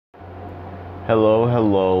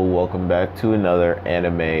Hello, welcome back to another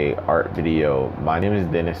anime art video. My name is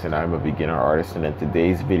Dennis and I'm a beginner artist, and in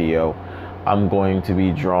today's video I'm going to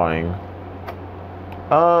be drawing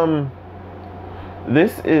I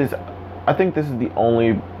think this is the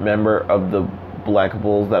only member of the Black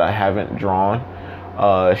Bulls that I haven't drawn.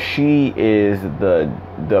 She is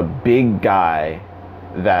the big guy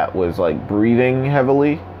that was like breathing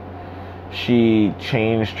heavily. She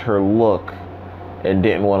changed her look and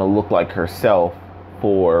didn't want to look like herself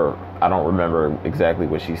for, I don't remember exactly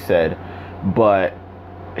what she said, but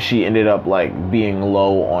she ended up like being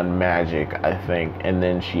low on magic, I think, and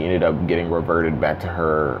then she ended up getting reverted back to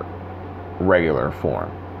her regular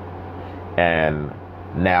form. And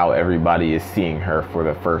now everybody is seeing her for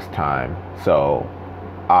the first time. So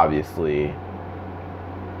obviously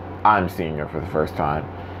I'm seeing her for the first time.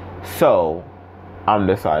 So I'm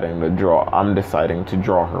deciding to draw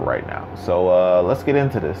her right now. So let's get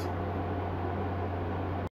into this.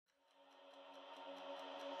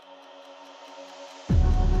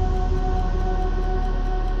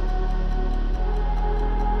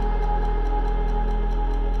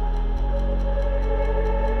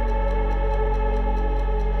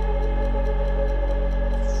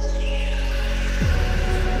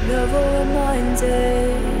 Never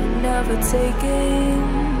reminded, never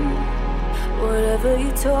taking whatever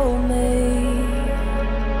you told me.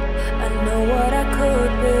 I know what I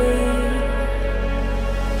could be,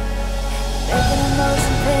 making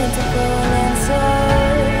emotion paintable and so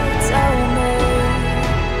tell me,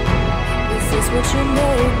 is this what you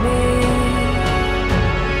made me?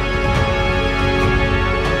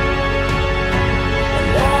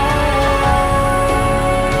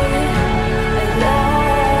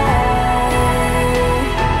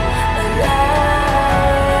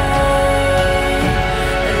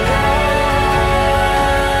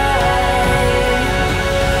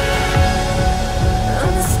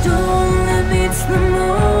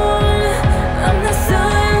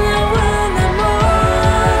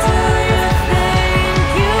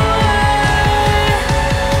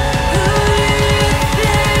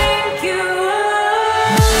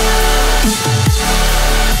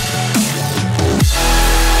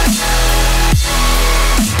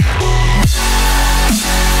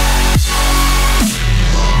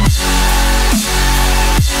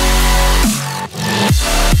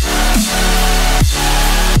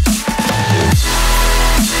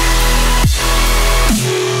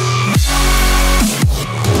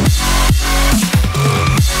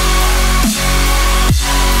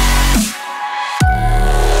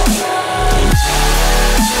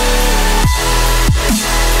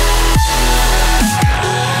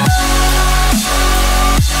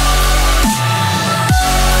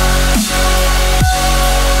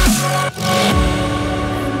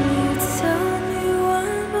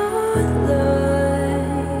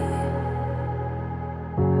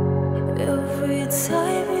 Every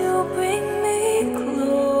time you bring me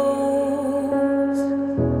close,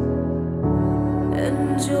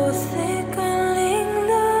 and you're thickening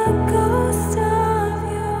the ghost of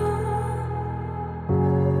you,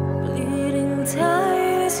 bleeding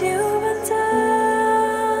tires you've been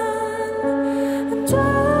done, and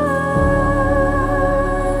done,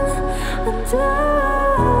 and done,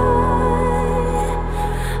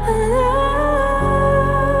 and done.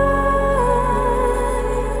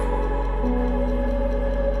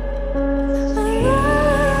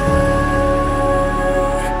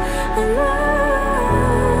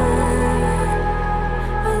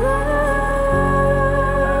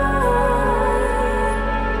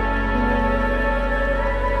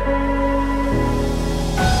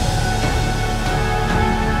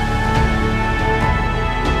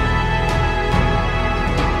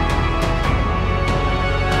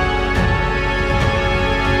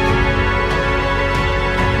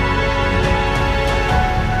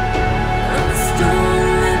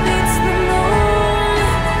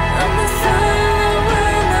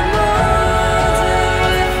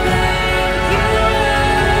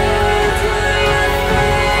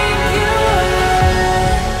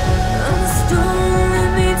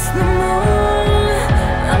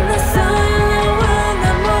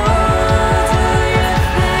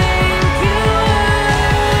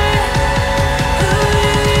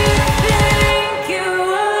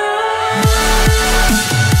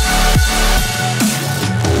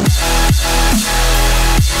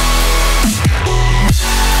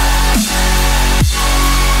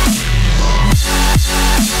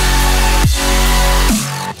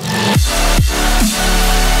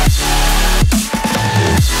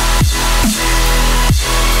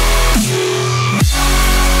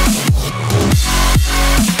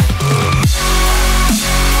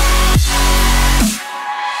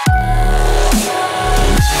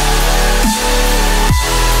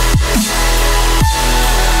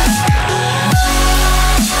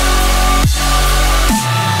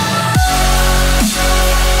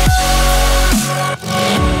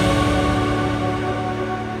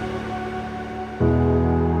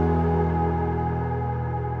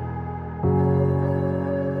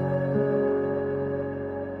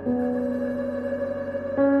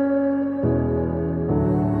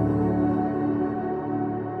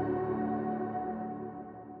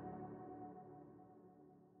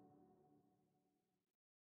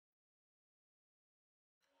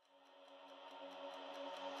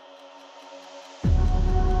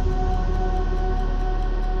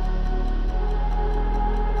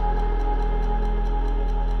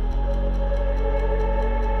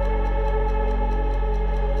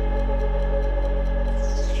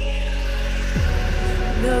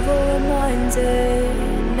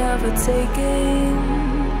 granted, never taking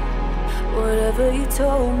whatever you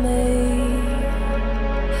told me.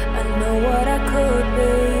 I know what I could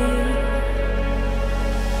be,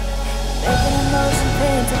 making emotion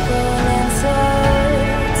paintable answer.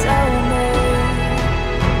 Tell me,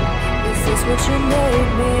 is this what you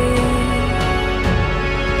made me?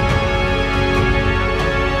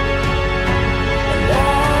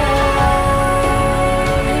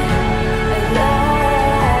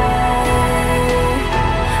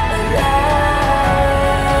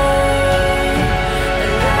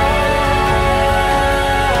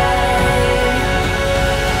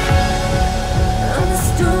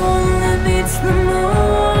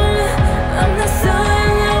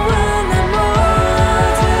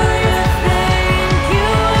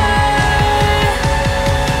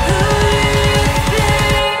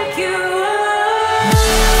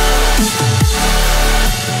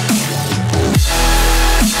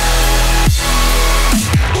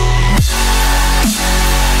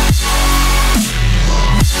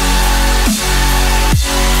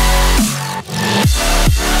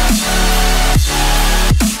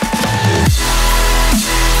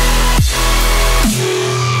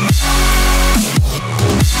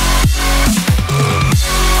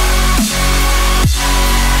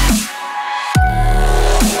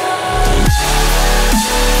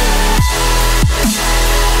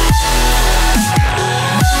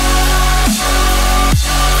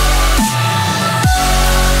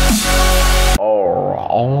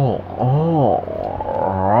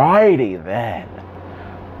 Alrighty then,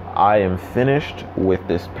 I am finished with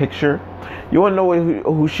this picture. You want to know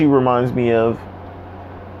who she reminds me of?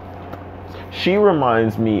 She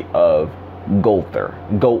reminds me of Gother.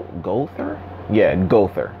 Gother? Yeah,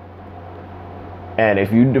 Gother. And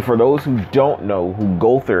if you, for those who don't know who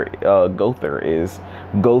Gother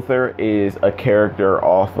is a character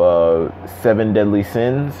off of Seven Deadly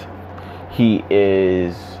Sins. He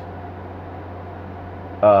is,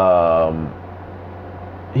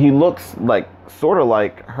 he looks like sort of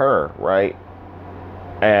like her, right?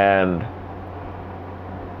 And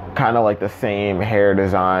kind of like the same hair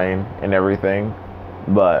design and everything.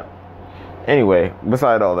 But anyway,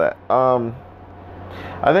 beside all that,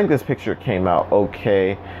 I think this picture came out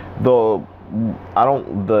okay. Though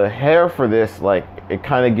the hair for this, like, it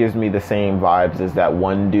kind of gives me the same vibes as that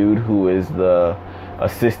one dude who is the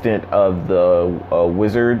assistant of the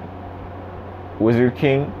Wizard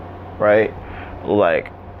King, right?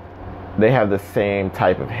 Like, they have the same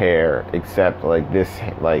type of hair, except like this,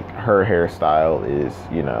 like her hairstyle is,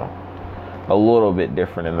 you know, a little bit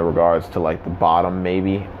different in the regards to like the bottom,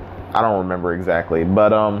 maybe. I don't remember exactly,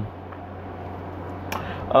 but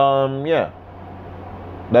yeah,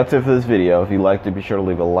 that's it for this video. If you liked it, be sure to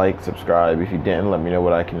leave a like, subscribe. If you didn't, let me know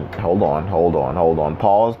what I can. Hold on.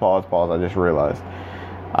 Pause. I just realized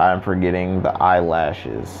I'm forgetting the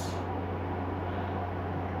eyelashes.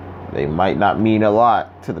 They might not mean a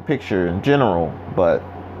lot to the picture in general, but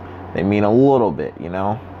they mean a little bit, you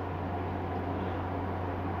know?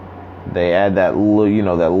 They add that little, you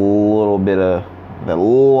know, that little bit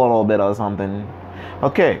of something.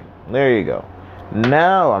 Okay, there you go.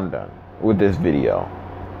 Now I'm done with this video.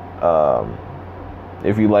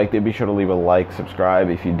 If you liked it, be sure to leave a like, subscribe.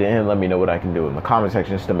 If you didn't, let me know what I can do in the comment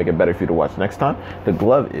section just to make it better for you to watch next time. The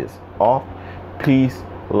glove is off. Peace,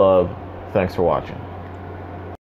 love, thanks for watching.